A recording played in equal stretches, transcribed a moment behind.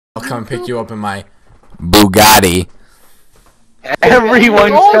I'll come pick you up in my Bugatti. Everyone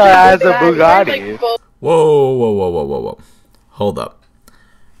still has a Bugatti. Whoa. Hold up.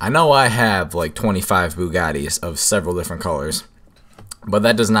 I know I have like 25 Bugattis of several different colors, but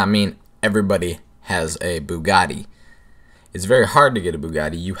that does not mean everybody has a Bugatti. It's very hard to get a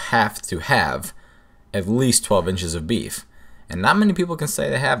Bugatti. You have to have at least 12 inches of beef, and not many people can say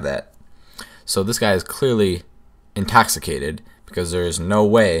they have that. So this guy is clearly intoxicated, because there is no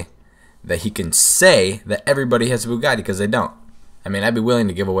way that he can say that everybody has a Bugatti, because they don't. I mean, I'd be willing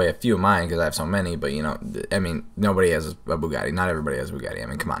to give away a few of mine because I have so many, but you know, I mean, nobody has a Bugatti. Not everybody has a Bugatti. I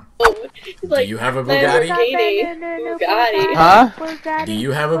mean, come on. Do you have a Bugatti? Bugatti. Huh? Do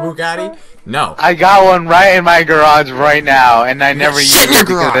you have a Bugatti? No. I got one right in my garage right now, and I never use it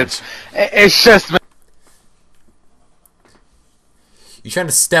because it's just. You trying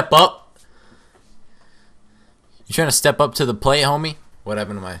to step up? You trying to step up to the plate, homie? What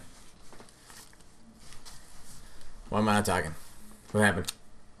happened to my... Why am I not talking? What happened?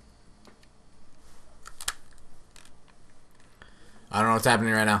 I don't know what's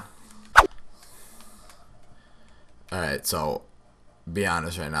happening right now. Alright, so be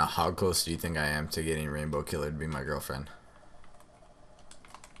honest right now. How close do you think I am to getting Rainbow Killer to be my girlfriend?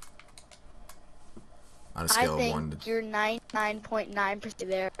 On a scale of 1 to... you're 99.9%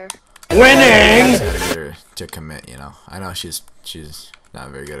 there. Winning! Get her to commit, you know. I know she's not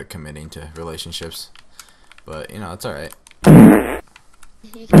very good at committing to relationships, but you know, it's alright.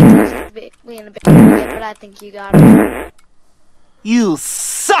 You can be in a bit, but I think you got it. You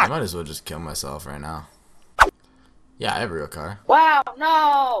suck! I might as well just kill myself right now. Yeah, I have a real car. Wow,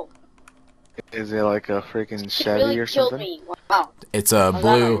 no! Is it like a freaking Chevy really or something? Me. Wow. It's a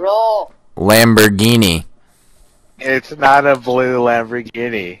blue roll. Lamborghini. It's not a blue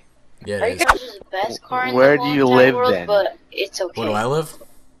Lamborghini. Yeah, it is. This is the best car in Where the do you whole live world, then? But it's okay. Where do I live?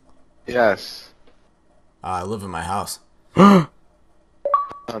 Yes. I live in my house. Oh,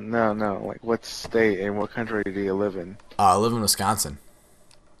 no. Like, what state and what country do you live in? I live in Wisconsin.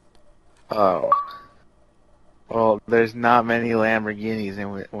 Oh. Well, there's not many Lamborghinis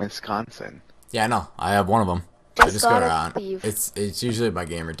in Wisconsin. Yeah, I know. I have one of them. I just go around. It's usually my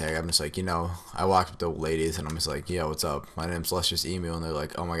gamer tag. I'm just like, you know, I walk up to ladies and I'm just like, yo, what's up? My name's Lester's Emu, and they're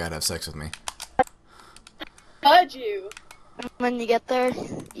like, oh my god, have sex with me. How'd you? When you get there,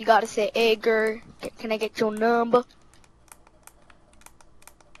 you gotta say, hey girl, can I get your number?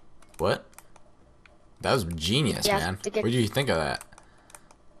 What? That was genius, Yeah, man. What did you think of that?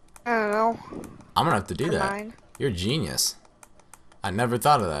 I don't know. I'm gonna have to do that. Mine. You're a genius. I never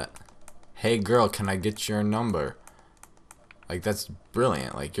thought of that. Hey girl, can I get your number? Like, that's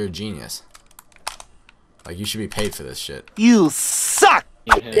brilliant. Like, you're a genius. Like, you should be paid for this shit. You suck!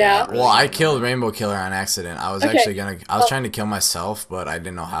 Yeah. Well, I killed Rainbow Killer on accident. I was actually gonna... I was trying to kill myself, but I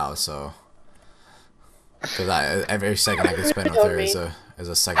didn't know how, so... Because every second I could spend with her is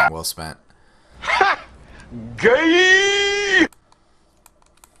a second well spent. Gay!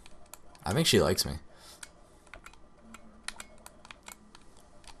 I think she likes me.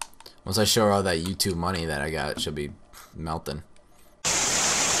 Once I show her all that YouTube money that I got, she'll be melting.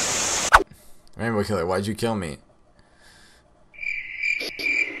 Rainbow Killer, why'd you kill me?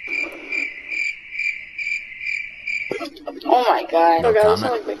 Oh my god. No Oh god, comment? those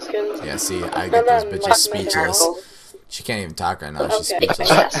sound like Mexicans. Yeah, see, I get those bitches speechless. She can't even talk right now. She's speechless.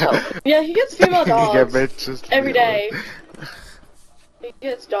 Yeah, he gets female dogs bitches every day. He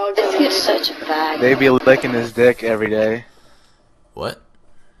gets dogs every day. Such a bad. They be licking his dick every day. What?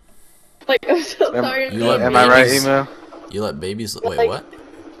 Like, I'm so sorry. Am I right, Emo? You let babies... Wait, what?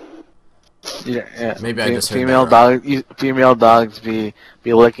 Yeah. Maybe I just heard female that wrong. female dogs be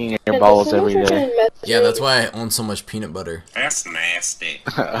licking your balls every day. Yeah, that's why I own so much peanut butter. That's nasty.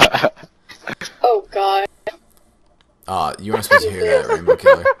 Oh god. You weren't supposed to hear that, Rainbow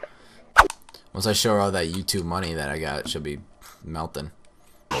Killer. Once I show her all that YouTube money that I got, she'll be melting.